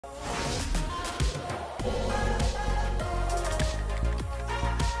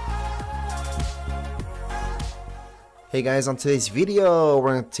Hey guys, on today's video,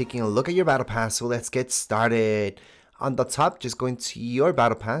 we're taking a look at your battle pass, so let's get started. On the top, just going to your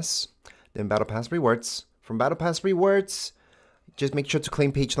battle pass, then battle pass rewards. From battle pass rewards, just make sure to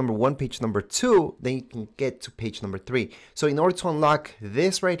claim page number 1, page number 2, then you can get to page number 3. So in order to unlock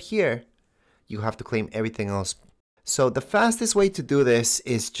this right here, you have to claim everything else. So the fastest way to do this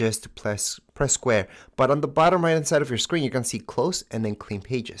is just to press square, but on the bottom right hand side of your screen, you're going to see close and then claim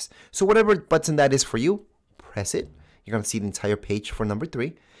pages. So whatever button that is for you, press it. You're going to see the entire page for number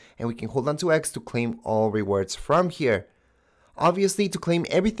 3, and we can hold on to X to claim all rewards from here. Obviously, to claim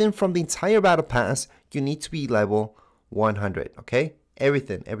everything from the entire battle pass, you need to be level 100, okay?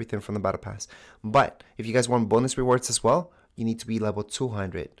 Everything from the battle pass. But if you guys want bonus rewards as well, you need to be level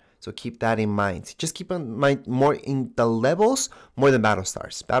 200. So keep that in mind. Just keep in mind more in the levels more than battle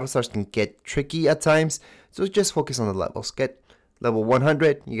stars. Battle stars can get tricky at times, so just focus on the levels. Get level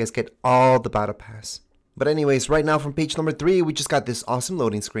 100, you guys get all the battle pass. But anyways, right now from page number 3, we just got this awesome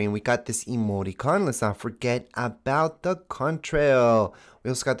loading screen. We got this emoticon. Let's not forget about the contrail. We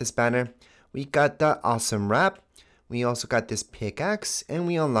also got this banner. We got the awesome wrap. We also got this pickaxe, and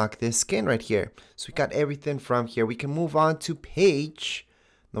we unlock this skin right here. So we got everything from here. We can move on to page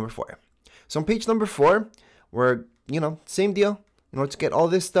number 4. So on page number 4, we're, same deal. In order to get all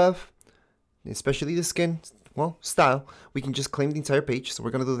this stuff, especially the skin, style, we can just claim the entire page. So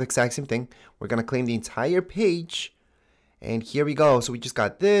we're going to do the exact same thing. We're going to claim the entire page. And here we go. So we just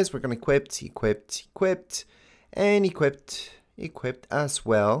got this. We're going to equipped, and equipped as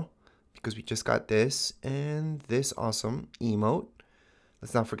well. Because we just got this and this awesome emote.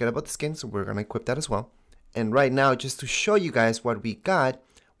 Let's not forget about the skin. So we're going to equip that as well. And right now, just to show you guys what we got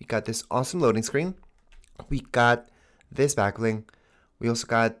this awesome loading screen. We got this backbling. We also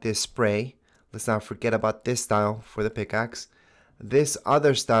got this spray. Let's not forget about this style for the pickaxe, this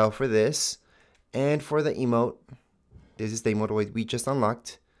other style for this, and for the emote, this is the emote we just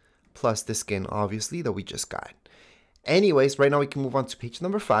unlocked, plus the skin, obviously, that we just got. Anyways, right now we can move on to page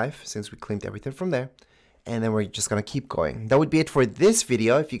number 5, since we claimed everything from there, and then we're just going to keep going. That would be it for this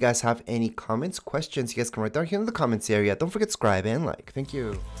video. If you guys have any comments, questions, you guys can write down here in the comments area. Don't forget to subscribe and like. Thank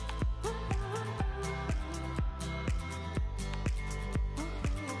you.